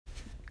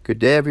Good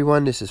day,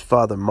 everyone. This is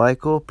Father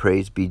Michael.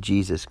 Praise be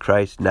Jesus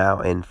Christ now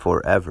and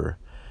forever.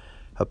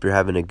 Hope you're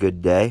having a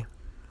good day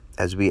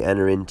as we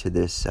enter into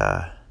this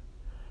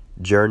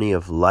journey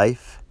of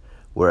life,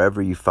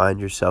 wherever you find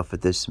yourself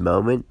at this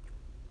moment.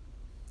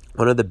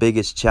 One of the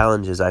biggest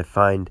challenges I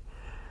find,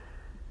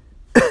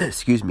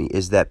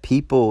 is that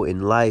people in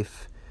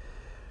life,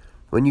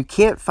 when you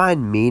can't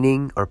find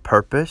meaning or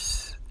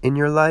purpose in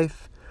your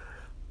life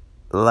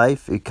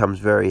becomes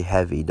very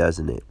heavy,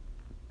 doesn't it?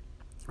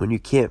 When you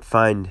can't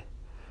find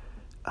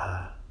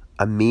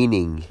a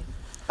meaning,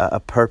 a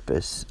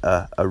purpose,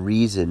 a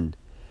reason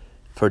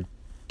for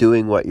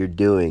doing what you're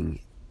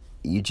doing,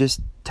 you just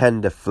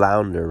tend to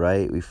flounder,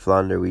 right? We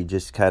flounder. We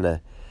just kind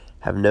of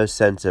have no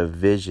sense of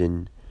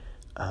vision.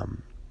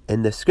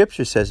 And the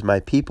scripture says, my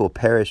people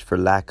perish for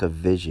lack of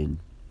vision.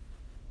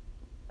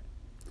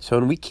 So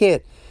when we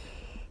can't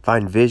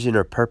find vision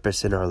or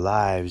purpose in our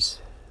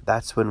lives,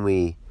 that's when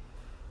we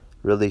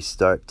really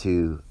start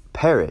to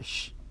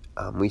perish.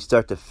 We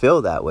start to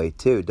feel that way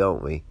too,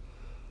 don't we?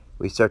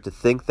 We start to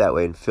think that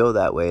way and feel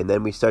that way, and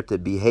then we start to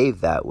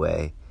behave that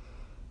way.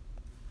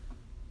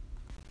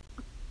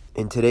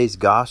 In today's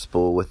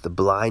gospel, with the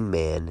blind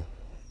man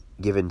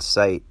given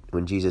sight,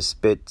 when Jesus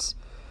spits,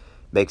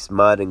 makes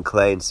mud and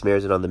clay and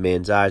smears it on the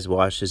man's eyes,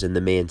 washes, and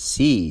the man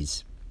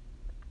sees.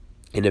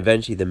 And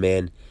eventually the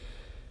man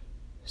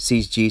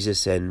sees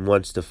Jesus and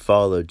wants to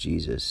follow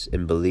Jesus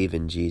and believe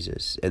in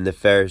Jesus. And the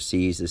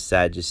Pharisees, the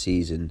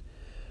Sadducees, and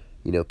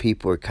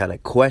people are kind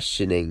of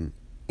questioning,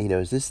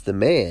 is this the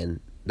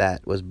man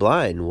that was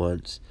blind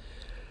once?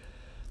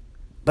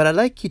 But I'd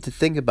like you to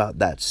think about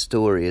that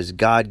story as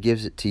God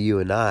gives it to you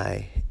and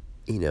I.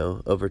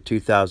 Over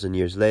 2,000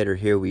 years later,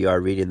 here we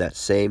are reading that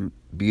same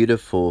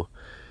beautiful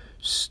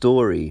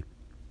story,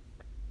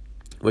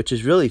 which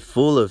is really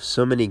full of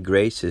so many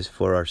graces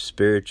for our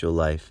spiritual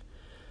life.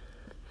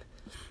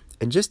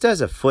 And just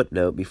as a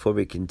footnote before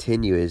we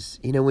continue is,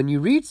 when you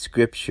read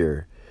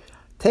scripture,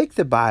 take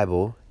the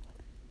Bible,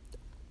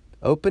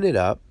 open it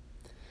up,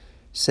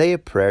 say a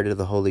prayer to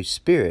the Holy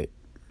Spirit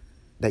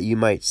that you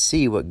might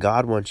see what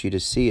God wants you to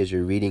see as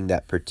you're reading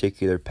that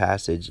particular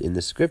passage in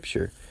the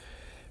scripture.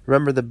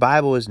 Remember, the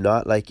Bible is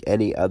not like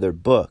any other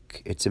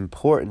book. It's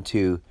important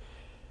to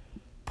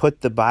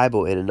put the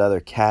Bible in another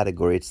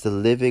category. It's the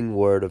living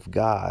Word of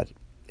God.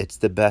 It's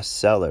the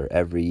bestseller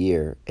every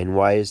year. And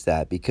why is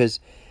that? Because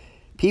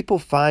people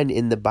find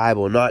in the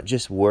Bible not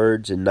just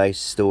words and nice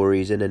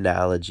stories and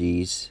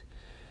analogies,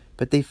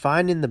 but they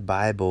find in the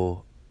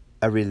Bible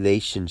a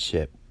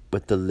relationship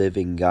with the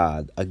living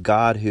God, a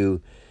God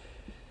who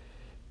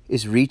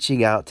is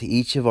reaching out to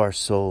each of our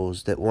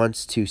souls that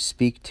wants to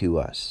speak to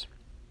us.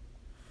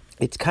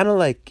 It's kind of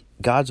like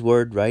God's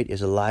word, right,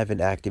 is alive and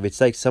active. It's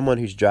like someone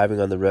who's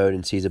driving on the road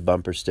and sees a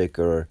bumper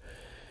sticker or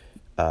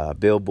a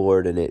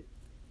billboard, and it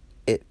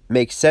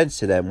makes sense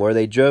to them, where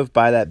they drove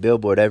by that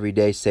billboard every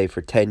day, say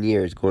for 10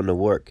 years going to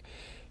work,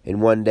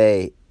 and one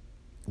day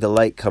the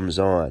light comes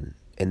on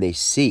and they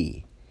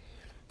see,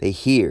 they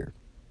hear.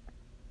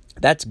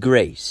 That's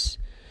grace.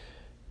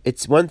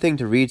 It's one thing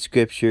to read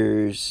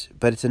scriptures,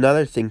 but it's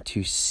another thing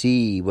to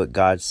see what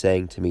God's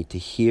saying to me, to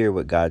hear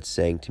what God's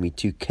saying to me,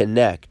 to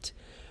connect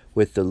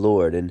with the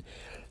Lord. And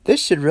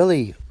this should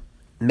really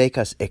make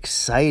us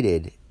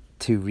excited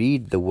to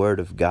read the Word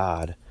of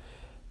God.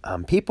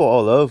 People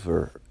all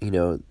over,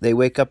 they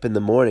wake up in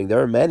the morning.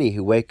 There are many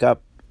who wake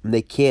up and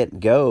they can't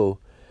go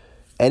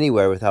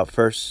anywhere without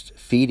first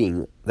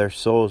feeding their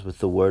souls with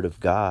the Word of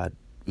God,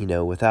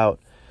 without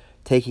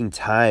taking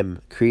time,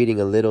 creating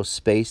a little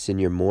space in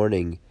your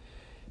morning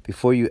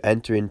before you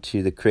enter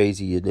into the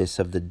craziness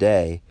of the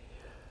day,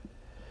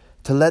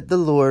 to let the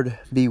Lord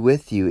be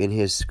with you in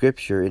His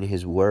scripture, in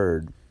His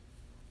word.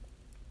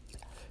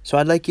 So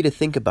I'd like you to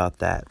think about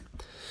that.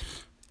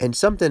 And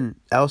something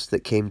else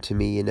that came to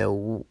me,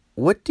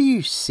 what do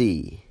you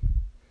see?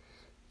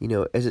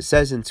 As it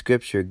says in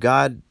scripture,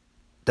 God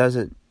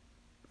doesn't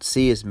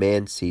see as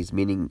man sees,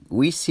 meaning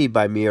we see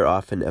by mere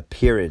often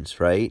appearance,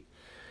 right?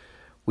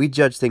 We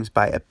judge things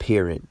by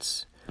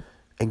appearance.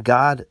 And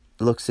God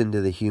looks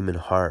into the human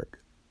heart.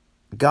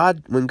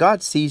 When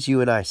God sees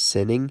you and I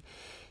sinning,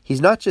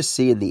 He's not just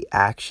seeing the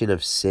action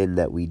of sin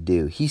that we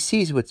do. He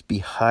sees what's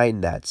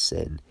behind that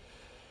sin.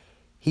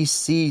 He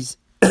sees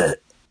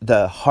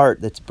the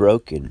heart that's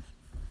broken,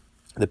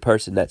 the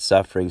person that's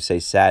suffering, say,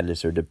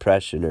 sadness or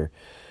depression,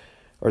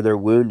 or they're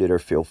wounded or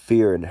feel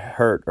fear and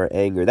hurt or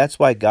anger. That's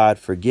why God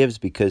forgives,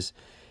 because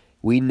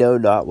we know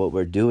not what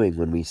we're doing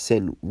when we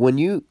sin.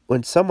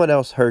 When someone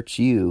else hurts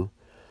you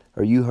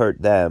or you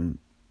hurt them,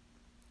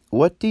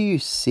 what do you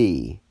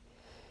see?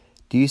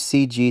 Do you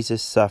see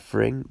Jesus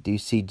suffering? Do you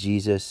see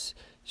Jesus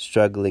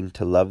struggling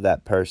to love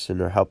that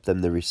person or help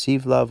them to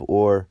receive love?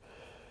 Or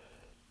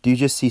do you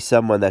just see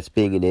someone that's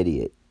being an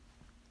idiot?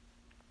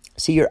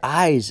 See, our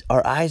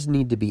eyes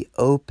need to be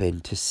open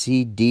to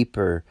see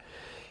deeper.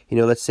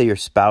 Let's say your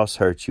spouse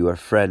hurts you, or a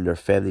friend or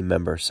family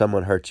member,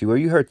 someone hurts you, or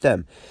you hurt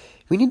them.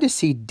 We need to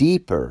see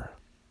deeper.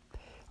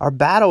 Our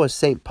battle, as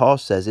St. Paul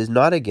says, is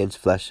not against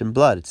flesh and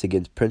blood. It's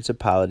against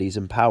principalities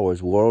and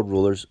powers, world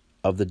rulers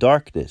of the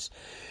darkness.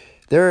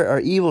 There are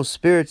evil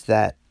spirits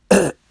that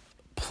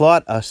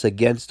plot us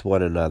against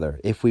one another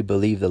if we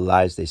believe the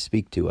lies they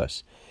speak to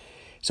us.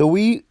 So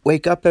we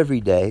wake up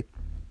every day.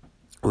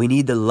 We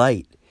need the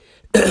light.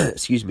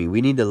 Excuse me.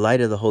 We need the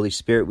light of the Holy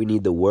Spirit. We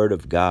need the Word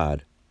of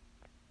God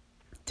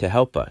to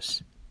help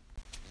us.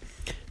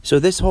 So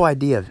this whole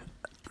idea of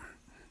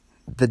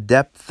the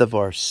depth of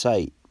our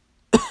sight,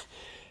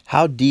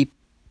 how deep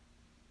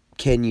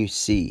can you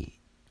see?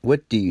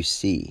 What do you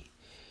see?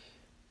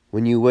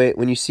 When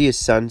you see a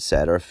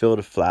sunset or a field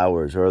of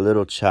flowers or a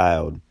little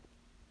child,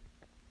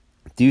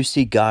 do you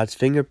see God's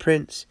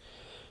fingerprints?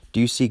 Do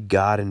you see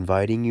God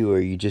inviting you, or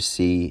you just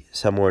see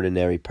some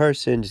ordinary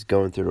person just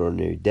going through an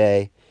ordinary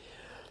day?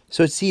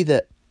 So see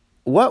that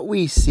what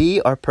we see,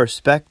 our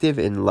perspective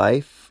in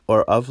life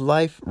or of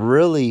life,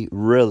 really,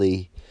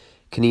 really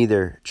can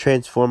either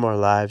transform our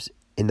lives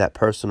in that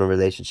personal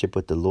relationship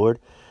with the Lord,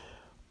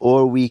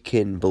 or we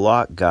can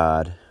block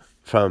God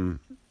from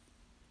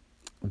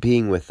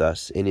being with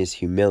us in his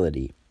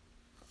humility.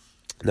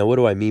 Now, what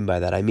do I mean by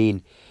that? I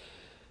mean,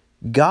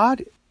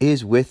 God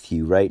is with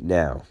you right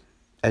now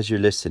as you're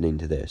listening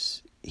to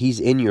this. He's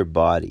in your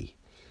body.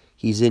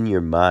 He's in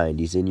your mind.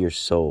 He's in your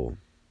soul.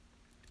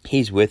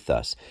 He's with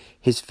us.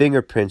 His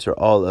fingerprints are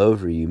all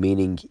over you,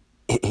 meaning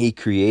he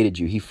created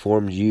you. He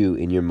formed you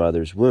in your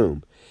mother's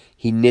womb.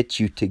 He knit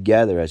you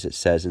together, as it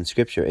says in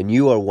Scripture, and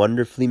you are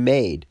wonderfully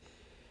made.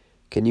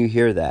 Can you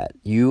hear that?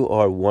 You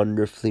are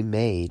wonderfully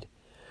made.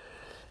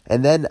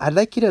 And then I'd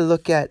like you to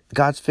look at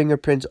God's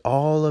fingerprints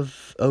all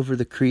over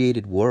the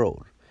created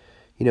world.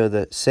 You know,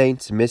 the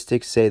saints,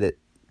 mystics say that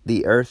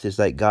the earth is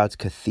like God's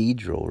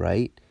cathedral,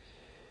 right?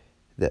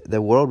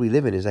 The world we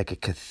live in is like a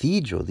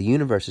cathedral. The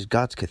universe is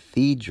God's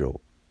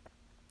cathedral.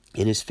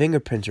 And his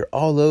fingerprints are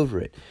all over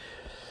it.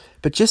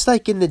 But just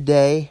like in the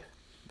day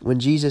when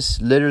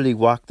Jesus literally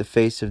walked the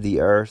face of the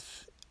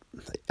earth,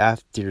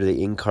 after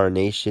the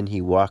incarnation,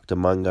 he walked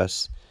among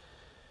us.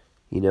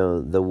 You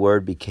know, the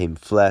Word became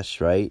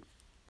flesh, right?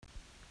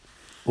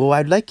 Well,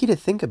 I'd like you to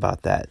think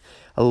about that.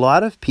 A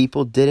lot of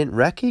people didn't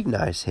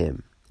recognize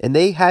him. And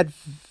they had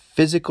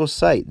physical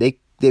sight.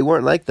 They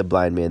weren't like the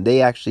blind man.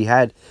 They actually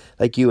had,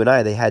 like you and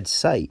I, they had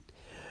sight.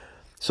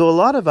 So a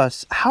lot of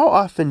us, how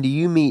often do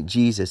you meet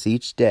Jesus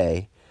each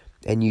day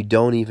and you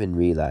don't even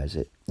realize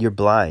it? You're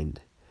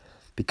blind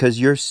because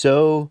you're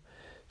so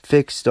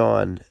fixed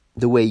on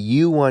the way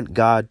you want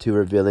God to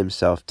reveal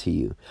himself to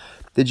you.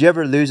 Did you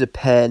ever lose a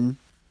pen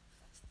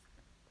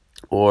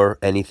or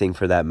anything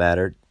for that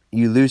matter?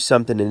 You lose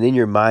something and in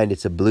your mind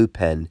it's a blue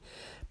pen,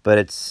 but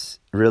it's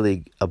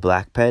really a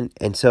black pen.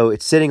 And so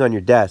it's sitting on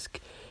your desk.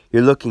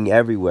 You're looking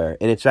everywhere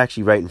and it's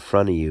actually right in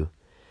front of you.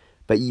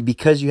 But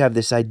because you have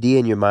this idea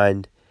in your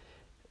mind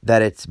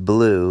that it's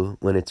blue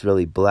when it's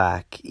really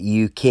black,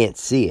 you can't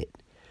see it.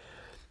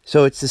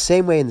 So it's the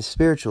same way in the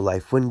spiritual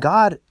life. When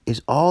God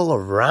is all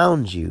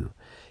around you,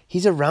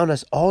 he's around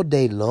us all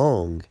day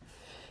long.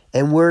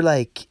 And we're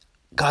like,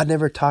 God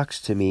never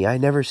talks to me. I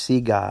never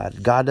see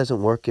God. God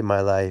doesn't work in my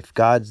life.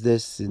 God's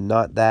this and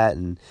not that.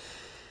 And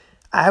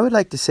I would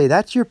like to say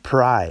that's your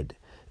pride.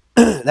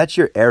 That's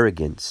your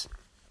arrogance.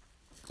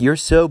 You're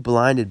so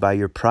blinded by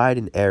your pride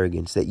and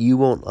arrogance that you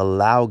won't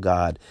allow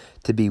God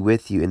to be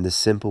with you in the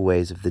simple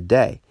ways of the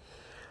day.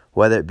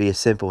 Whether it be a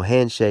simple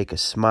handshake, a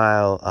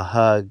smile, a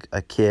hug,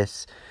 a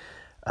kiss,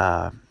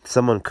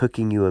 someone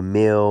cooking you a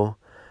meal,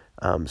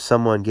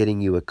 someone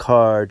getting you a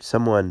card,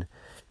 someone,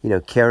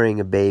 carrying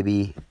a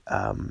baby.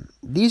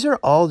 These are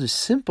all just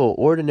simple,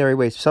 ordinary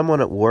ways. Someone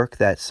at work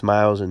that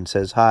smiles and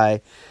says hi.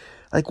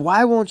 Like,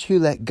 why won't you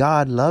let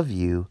God love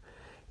you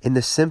in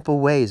the simple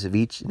ways of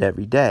each and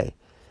every day?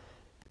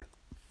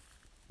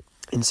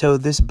 And so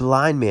this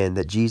blind man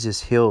that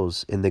Jesus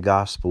heals in the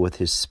gospel with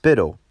his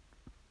spittle,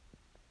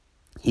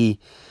 he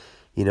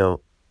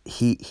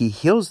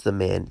heals the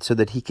man so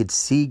that he could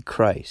see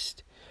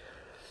Christ.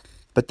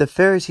 But the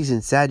Pharisees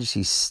and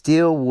Sadducees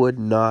still would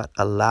not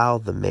allow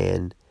the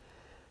man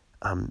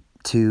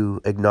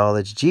to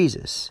acknowledge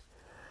Jesus.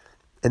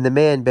 And the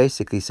man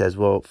basically says,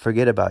 well,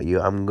 forget about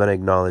you. I'm going to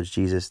acknowledge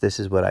Jesus. This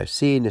is what I've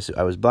seen.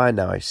 I was blind,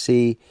 now I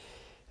see.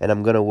 And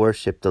I'm going to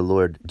worship the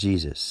Lord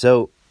Jesus.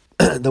 So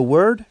the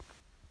Word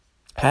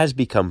has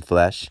become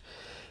flesh,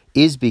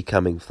 is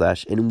becoming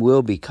flesh, and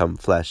will become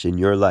flesh in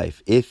your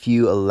life if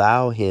you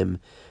allow him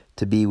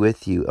to be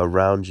with you,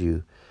 around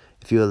you,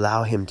 if you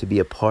allow him to be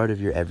a part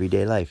of your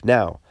everyday life.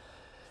 Now,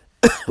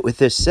 with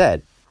this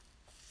said,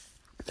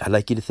 I'd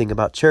like you to think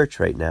about church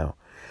right now.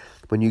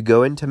 When you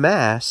go into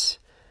Mass,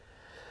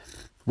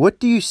 what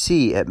do you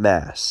see at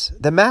Mass?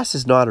 The Mass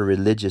is not a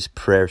religious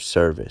prayer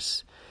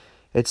service.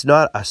 It's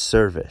not a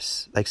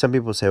service. Like some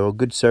people say, well,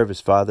 good service,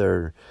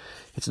 Father.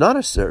 It's not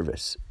a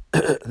service.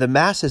 The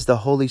Mass is the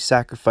holy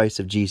sacrifice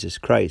of Jesus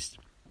Christ.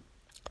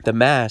 The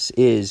Mass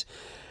is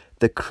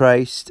the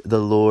Christ, the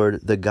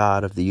Lord, the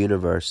God of the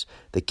universe,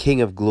 the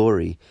King of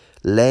glory,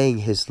 laying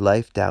his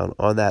life down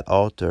on that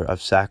altar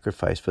of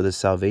sacrifice for the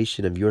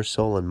salvation of your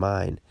soul and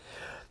mine.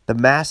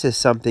 The Mass is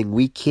something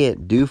we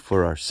can't do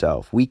for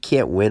ourselves. We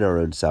can't win our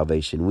own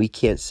salvation. We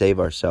can't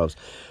save ourselves.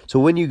 So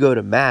when you go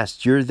to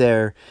Mass, you're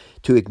there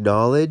to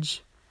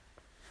acknowledge,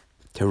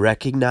 to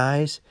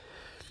recognize,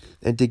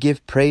 and to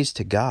give praise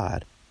to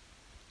God.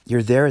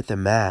 You're there at the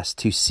Mass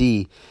to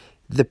see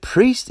the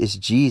priest is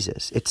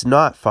Jesus. It's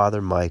not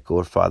Father Michael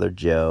or Father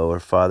Joe or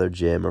Father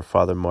Jim or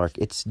Father Mark.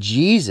 It's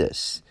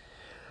Jesus.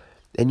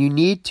 And you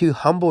need to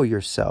humble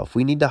yourself.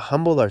 We need to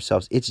humble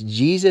ourselves. It's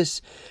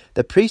Jesus.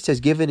 The priest has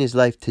given his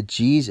life to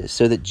Jesus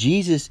so that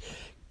Jesus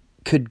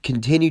could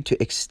continue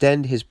to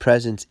extend his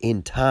presence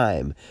in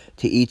time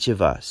to each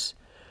of us.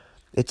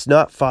 It's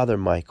not Father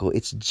Michael.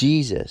 It's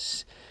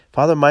Jesus.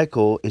 Father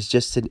Michael is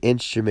just an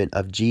instrument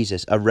of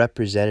Jesus, a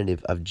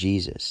representative of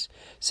Jesus.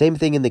 Same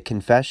thing in the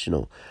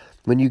confessional.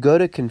 When you go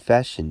to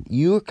confession,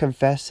 you are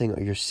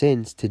confessing your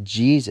sins to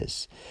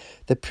Jesus.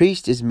 The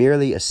priest is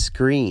merely a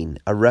screen,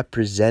 a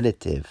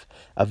representative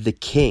of the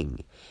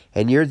King.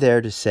 And you're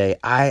there to say,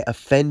 I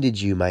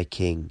offended you, my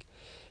King.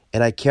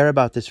 And I care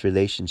about this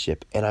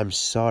relationship. And I'm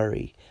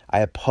sorry. I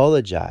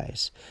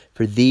apologize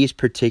for these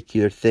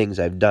particular things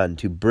I've done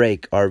to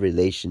break our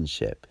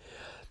relationship.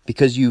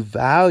 Because you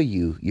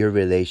value your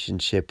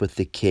relationship with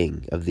the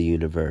King of the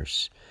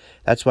universe.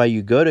 That's why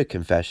you go to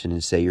confession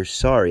and say you're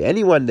sorry.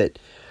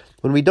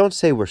 When we don't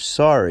say we're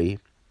sorry,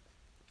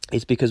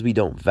 it's because we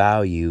don't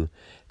value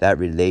that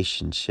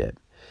relationship.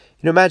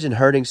 Imagine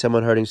hurting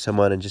someone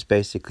and just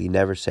basically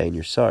never saying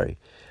you're sorry.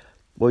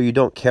 Well, you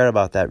don't care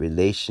about that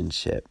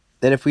relationship.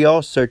 And if we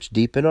all search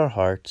deep in our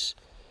hearts,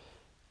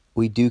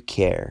 we do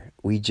care.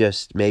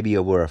 Maybe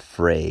we're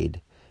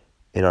afraid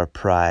in our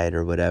pride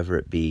or whatever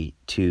it be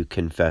to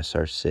confess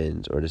our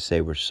sins or to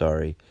say we're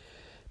sorry.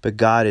 But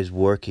God is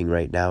working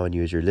right now in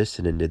you as you're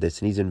listening to this,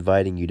 and he's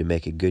inviting you to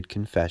make a good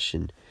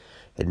confession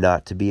and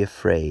not to be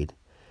afraid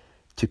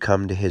to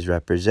come to his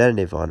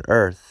representative on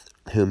earth,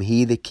 whom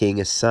he, the King,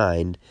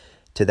 assigned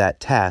to that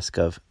task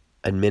of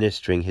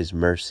administering his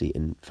mercy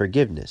and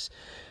forgiveness.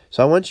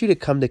 So I want you to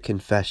come to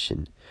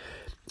confession.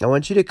 I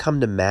want you to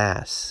come to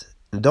Mass.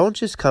 Don't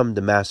just come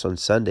to Mass on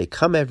Sunday.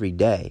 Come every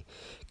day.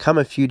 Come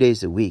a few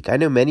days a week. I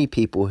know many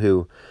people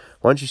who,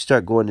 once you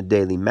start going to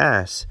daily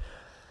Mass,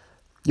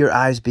 your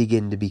eyes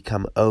begin to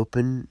become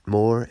open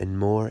more and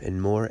more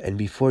and more. And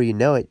before you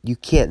know it, you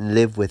can't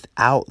live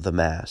without the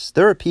Mass.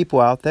 There are people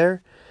out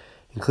there,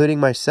 including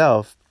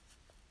myself,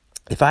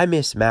 if I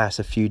miss Mass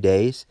a few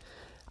days,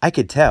 I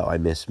could tell I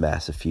missed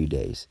Mass a few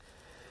days.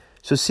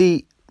 So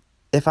see,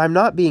 if I'm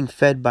not being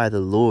fed by the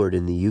Lord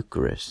in the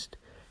Eucharist,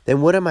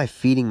 then what am I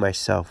feeding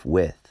myself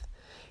with?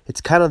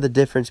 It's kind of the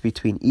difference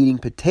between eating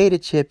potato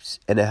chips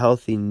and a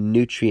healthy,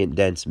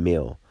 nutrient-dense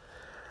meal.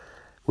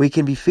 We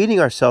can be feeding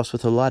ourselves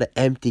with a lot of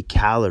empty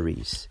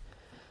calories,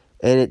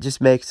 and it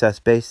just makes us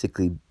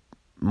basically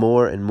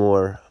more and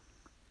more,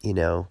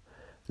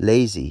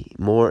 lazy,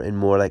 more and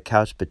more like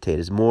couch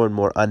potatoes, more and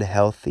more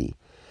unhealthy.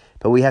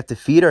 But we have to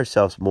feed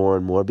ourselves more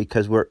and more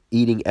because we're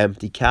eating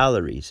empty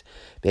calories.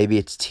 Maybe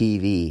it's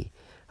TV.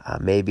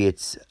 Maybe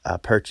it's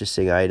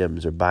purchasing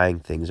items or buying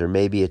things. Or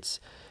maybe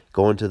it's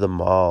going to the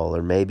mall.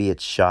 Or maybe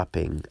it's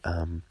shopping.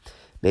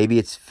 Maybe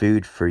it's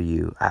food for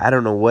you. I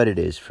don't know what it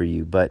is for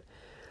you. But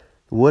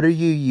what are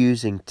you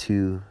using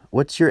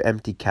what's your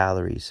empty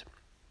calories?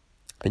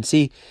 And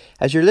see,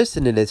 as you're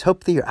listening to this,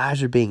 hopefully your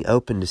eyes are being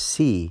open to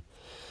see.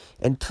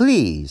 And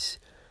please,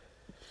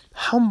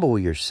 humble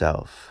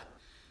yourself.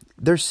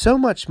 There's so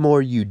much more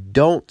you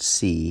don't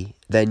see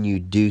than you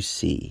do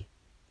see.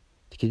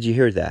 Did you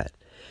hear that?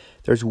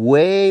 There's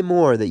way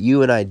more that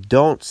you and I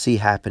don't see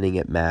happening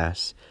at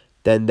Mass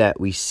than that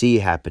we see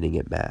happening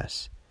at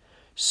Mass.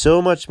 So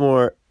much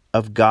more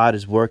of God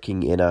is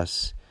working in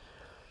us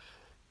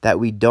that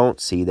we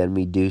don't see than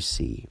we do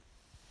see.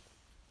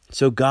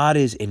 So God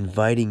is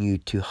inviting you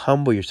to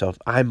humble yourself.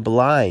 I'm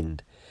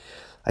blind.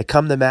 I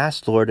come to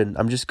Mass, Lord, and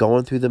I'm just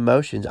going through the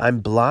motions.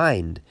 I'm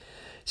blind.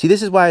 See,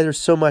 this is why there's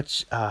so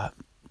much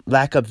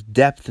lack of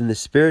depth in the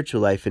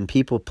spiritual life and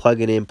people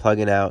plugging in,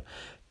 plugging out,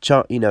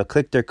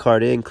 click their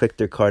card in, click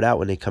their card out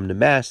when they come to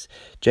Mass,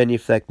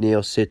 genuflect,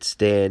 kneel, sit,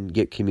 stand,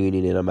 get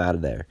communion, and I'm out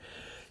of there.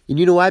 And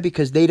you know why?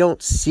 Because they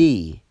don't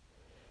see.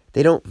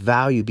 They don't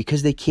value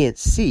because they can't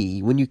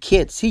see. When you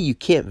can't see, you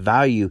can't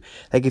value.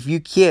 Like if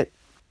you can't,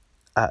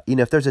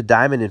 if there's a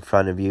diamond in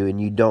front of you and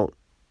you don't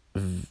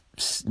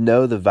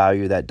know the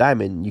value of that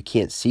diamond, you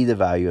can't see the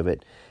value of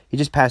it, you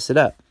just pass it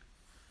up.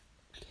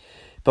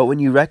 But when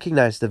you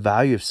recognize the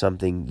value of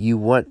something, you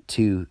want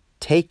to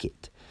take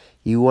it.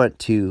 You want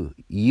to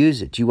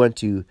use it. You want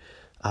to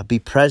be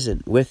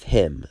present with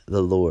him,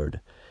 the Lord.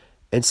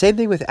 And same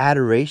thing with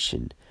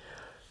adoration.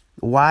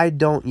 Why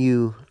don't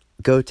you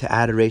go to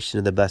adoration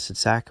of the Blessed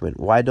Sacrament?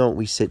 Why don't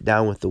we sit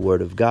down with the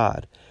Word of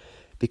God?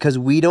 Because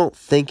we don't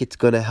think it's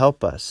going to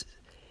help us.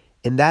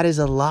 And that is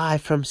a lie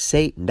from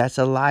Satan. That's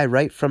a lie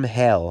right from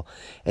hell.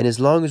 And as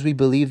long as we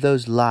believe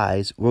those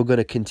lies, we're going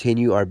to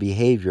continue our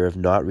behavior of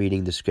not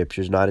reading the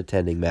scriptures, not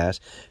attending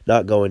Mass,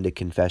 not going to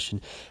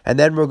confession. And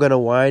then we're going to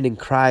whine and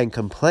cry and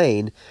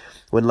complain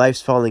when life's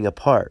falling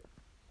apart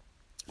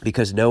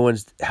because no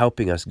one's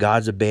helping us.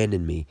 God's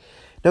abandoned me.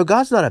 No,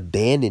 God's not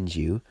abandoned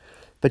you,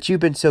 but you've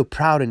been so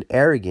proud and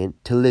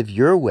arrogant to live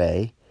your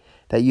way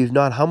that you've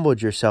not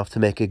humbled yourself to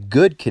make a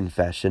good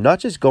confession, not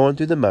just going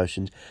through the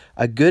motions,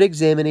 a good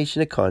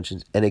examination of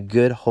conscience and a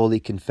good holy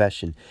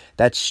confession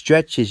that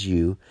stretches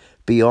you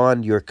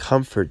beyond your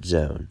comfort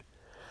zone.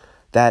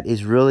 That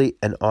is really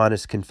an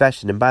honest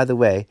confession. And by the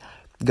way,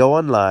 go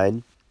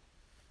online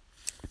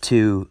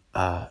to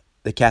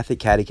the Catholic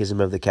Catechism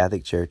of the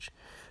Catholic Church,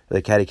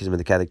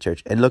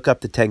 and look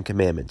up the Ten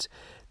Commandments.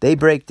 They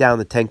break down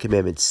the Ten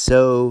Commandments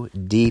so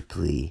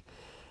deeply.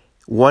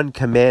 One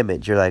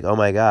commandment, you're like, oh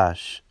my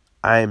gosh,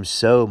 I am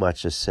so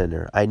much a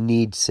sinner. I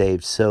need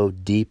saved so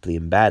deeply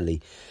and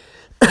badly.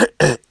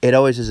 It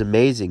always is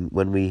amazing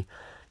when we,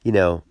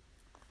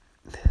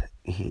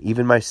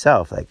 even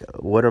myself, like,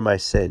 what are my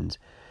sins?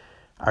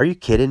 Are you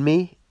kidding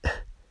me?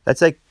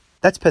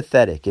 That's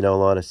pathetic, in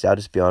all honesty. I'll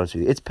just be honest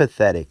with you. It's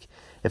pathetic.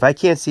 If I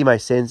can't see my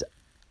sins,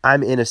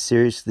 I'm in a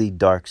seriously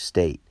dark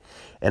state.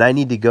 And I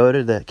need to go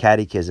to the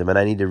catechism and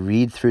I need to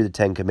read through the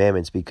Ten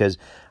Commandments because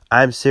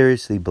I'm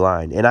seriously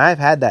blind. And I've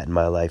had that in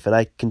my life and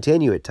I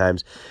continue at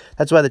times.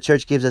 That's why the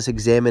church gives us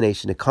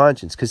examination of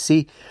conscience. Because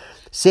see,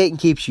 Satan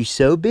keeps you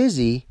so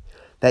busy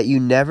that you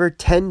never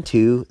tend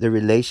to the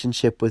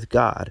relationship with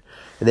God.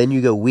 And then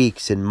you go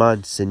weeks and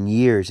months and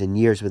years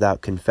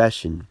without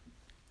confession.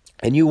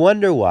 And you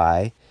wonder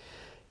why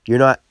you're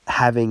not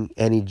having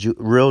any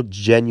real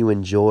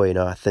genuine joy and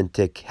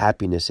authentic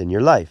happiness in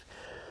your life.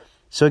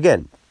 So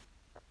again,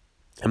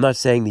 I'm not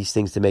saying these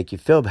things to make you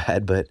feel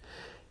bad, but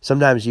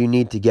sometimes you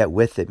need to get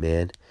with it,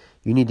 man.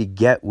 You need to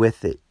get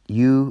with it.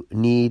 You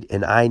need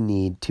and I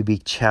need to be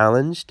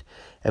challenged,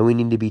 and we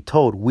need to be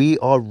told we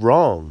are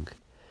wrong.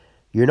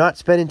 You're not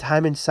spending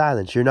time in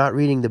silence. You're not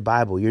reading the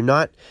Bible. You're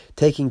not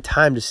taking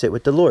time to sit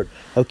with the Lord.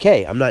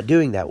 Okay, I'm not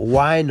doing that.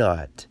 Why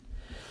not?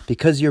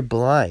 Because you're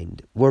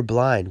blind. We're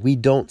blind. We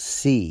don't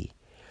see.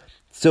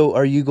 So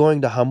are you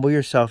going to humble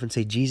yourself and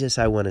say, Jesus,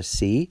 I want to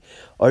see?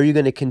 Or are you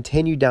going to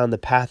continue down the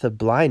path of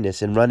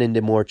blindness and run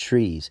into more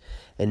trees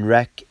and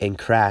wreck and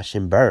crash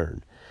and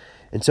burn?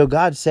 And so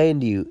God's saying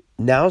to you,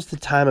 now's the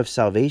time of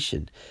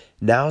salvation.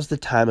 Now's the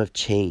time of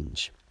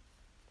change.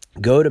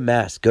 Go to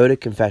Mass, go to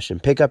confession,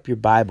 pick up your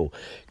Bible,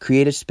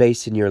 create a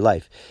space in your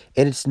life.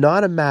 And it's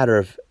not a matter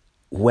of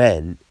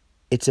when,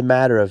 it's a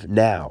matter of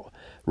now.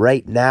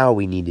 Right now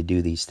we need to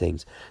do these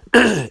things.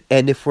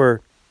 And if we're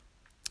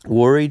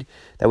worried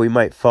that we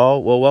might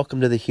fall, well,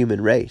 welcome to the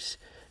human race.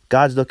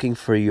 God's looking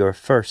for your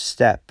first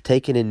step.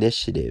 Take an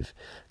initiative.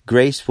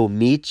 Grace will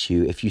meet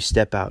you if you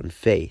step out in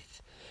faith.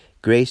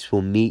 Grace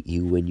will meet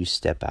you when you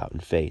step out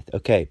in faith.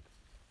 Okay,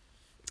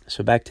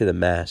 so back to the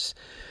Mass.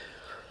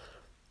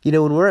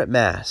 When we're at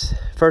Mass,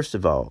 first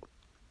of all,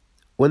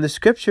 when the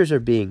scriptures are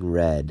being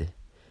read,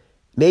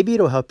 maybe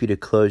it'll help you to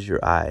close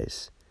your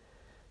eyes.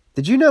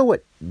 Did you know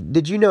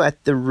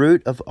at the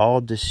root of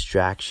all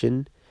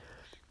distraction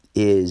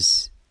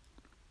is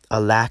a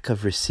lack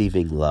of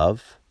receiving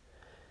love?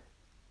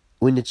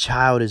 When the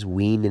child is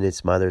weaned in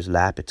its mother's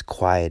lap, it's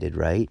quieted,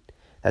 right?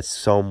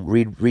 That's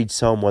read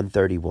Psalm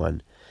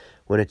 131.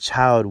 When a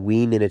child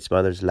weaned in its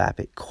mother's lap,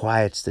 it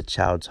quiets the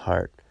child's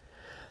heart.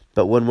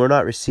 But when we're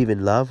not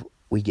receiving love,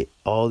 we get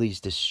all these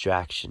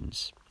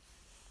distractions.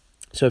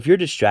 So if you're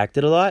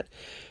distracted a lot,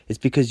 it's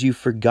because you've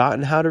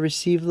forgotten how to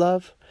receive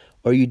love,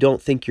 or you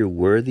don't think you're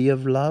worthy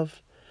of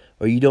love,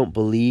 or you don't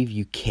believe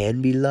you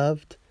can be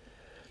loved.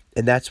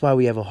 And that's why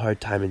we have a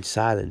hard time in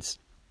silence.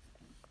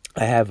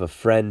 I have a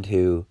friend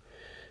who,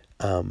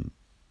 I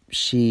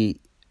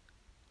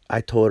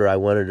told her I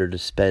wanted her to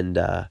spend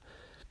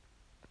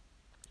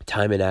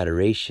time in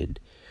adoration.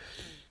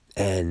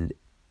 And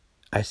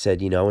I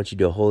said, I want you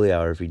to do a holy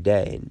hour every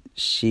day. And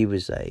she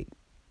was like,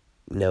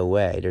 no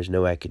way. There's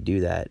no way I could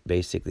do that,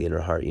 basically, in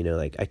her heart.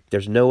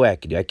 There's no way I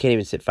could do it. I can't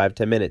even sit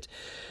 5-10 minutes.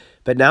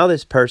 But now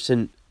this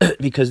person,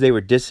 because they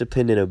were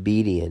disciplined and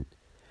obedient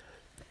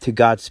to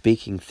God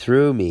speaking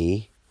through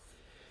me,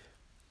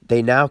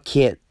 they now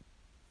can't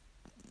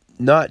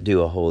not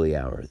do a holy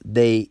hour.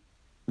 They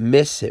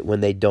miss it when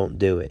they don't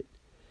do it.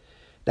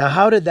 Now,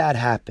 how did that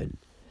happen?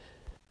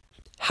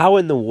 How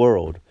in the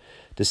world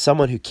does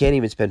someone who can't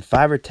even spend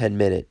 5 or 10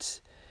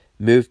 minutes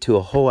move to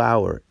a whole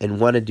hour and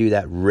want to do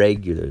that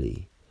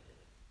regularly,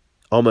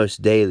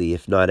 almost daily,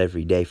 if not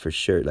every day for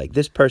sure? Like,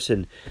 this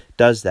person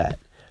does that.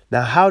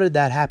 Now, how did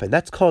that happen?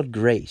 That's called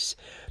grace.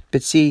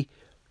 But see,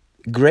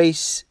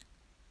 grace,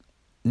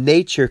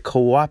 nature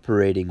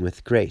cooperating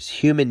with grace.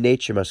 Human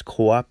nature must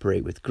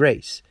cooperate with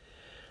grace.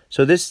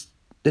 So this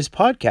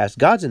podcast,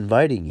 God's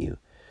inviting you.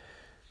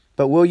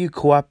 But will you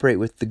cooperate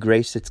with the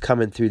grace that's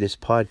coming through this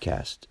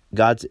podcast?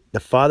 The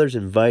Father's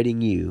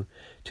inviting you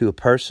to a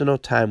personal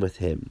time with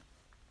Him.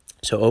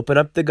 So open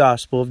up the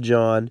Gospel of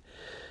John,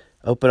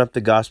 open up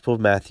the Gospel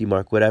of Matthew,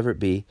 Mark, whatever it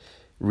be.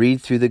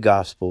 Read through the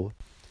Gospel.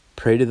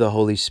 Pray to the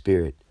Holy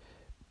Spirit.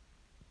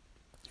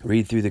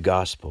 Read through the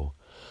Gospel.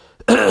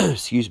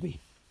 Excuse me.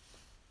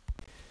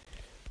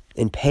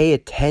 And pay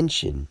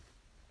attention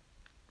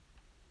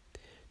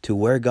to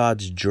where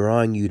God's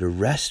drawing you to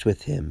rest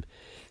with Him.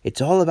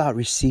 It's all about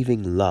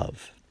receiving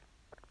love.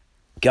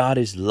 God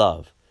is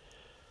love.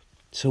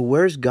 So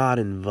where's God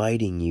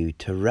inviting you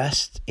to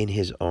rest in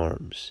his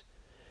arms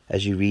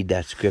as you read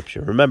that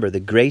scripture? Remember,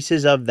 the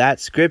graces of that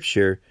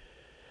scripture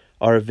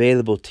are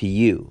available to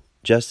you,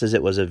 just as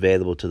it was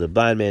available to the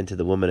blind man, to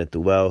the woman at the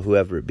well,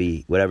 whoever it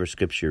be, whatever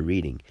scripture you're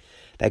reading.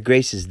 That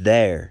grace is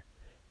there.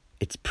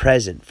 It's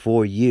present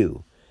for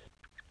you.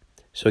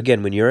 So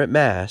again, when you're at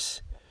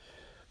Mass,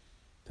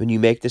 when you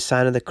make the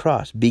sign of the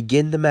cross,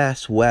 begin the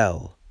Mass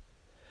well.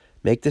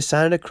 Make the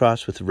sign of the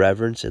cross with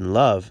reverence and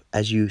love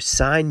as you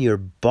sign your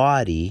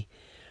body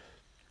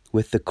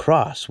with the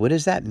cross. What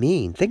does that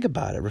mean? Think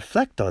about it.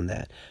 Reflect on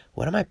that.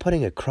 What am I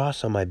putting a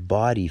cross on my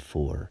body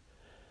for?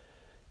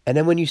 And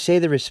then when you say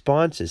the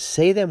responses,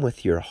 say them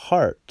with your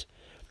heart,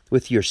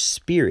 with your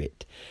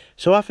spirit.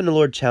 So often the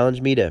Lord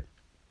challenged me to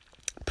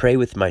pray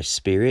with my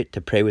spirit,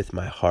 to pray with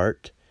my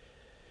heart.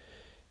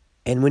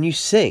 And when you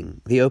sing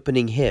the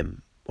opening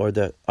hymn or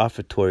the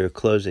offertory or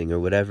closing or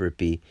whatever it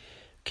be,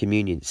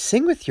 communion,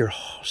 sing with your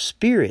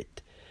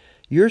spirit.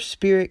 Your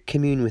spirit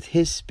commune with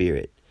his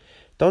spirit.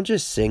 Don't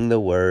just sing the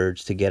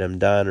words to get them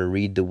done or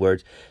read the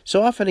words.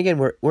 So often, again,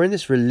 we're in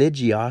this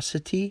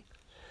religiosity,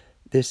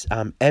 this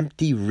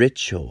empty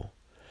ritual.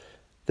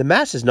 The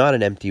Mass is not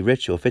an empty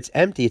ritual. If it's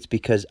empty, it's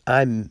because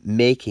I'm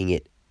making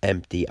it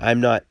empty. I'm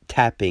not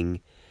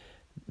tapping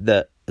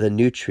the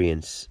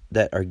nutrients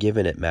that are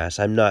given at Mass.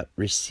 I'm not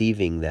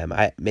receiving them.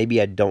 Maybe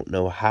I don't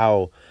know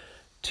how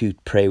to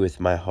pray with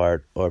my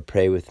heart or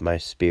pray with my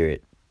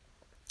spirit.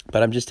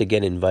 But I'm just,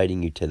 again,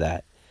 inviting you to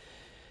that,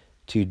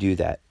 to do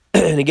that.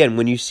 And again,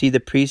 when you see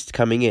the priest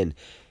coming in,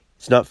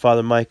 it's not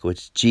Father Michael,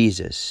 it's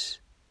Jesus.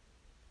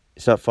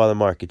 It's not Father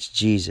Mark, it's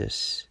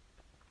Jesus.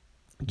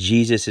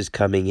 Jesus is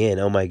coming in.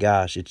 Oh my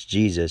gosh, it's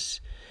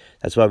Jesus.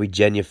 That's why we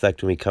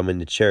genuflect when we come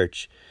into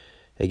church.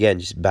 Again,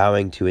 just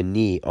bowing to a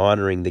knee,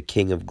 honoring the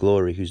King of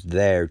Glory who's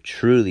there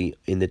truly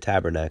in the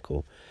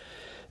tabernacle.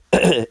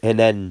 And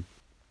then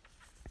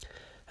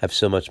I have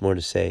so much more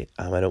to say.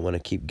 I don't want to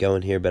keep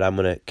going here, but I'm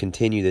going to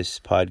continue this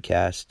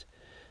podcast.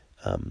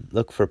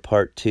 Look for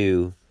part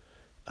 2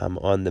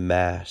 on the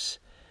Mass.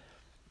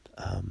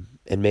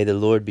 And may the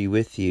Lord be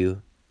with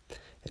you.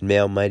 And may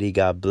Almighty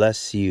God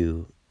bless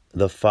you,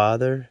 the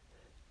Father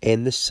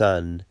and the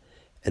Son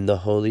and the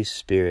Holy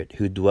Spirit,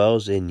 who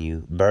dwells in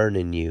you, burn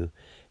in you,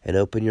 and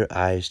open your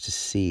eyes to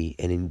see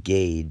and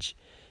engage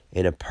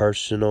in a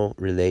personal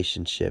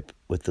relationship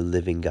with the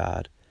living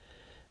God.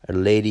 Our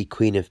Lady,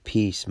 Queen of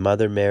Peace,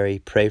 Mother Mary,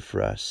 pray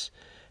for us.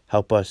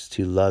 Help us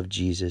to love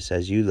Jesus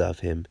as you love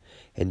him,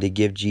 and to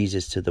give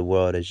Jesus to the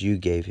world as you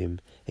gave him,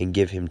 and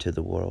give him to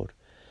the world.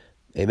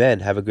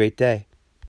 Amen. Have a great day.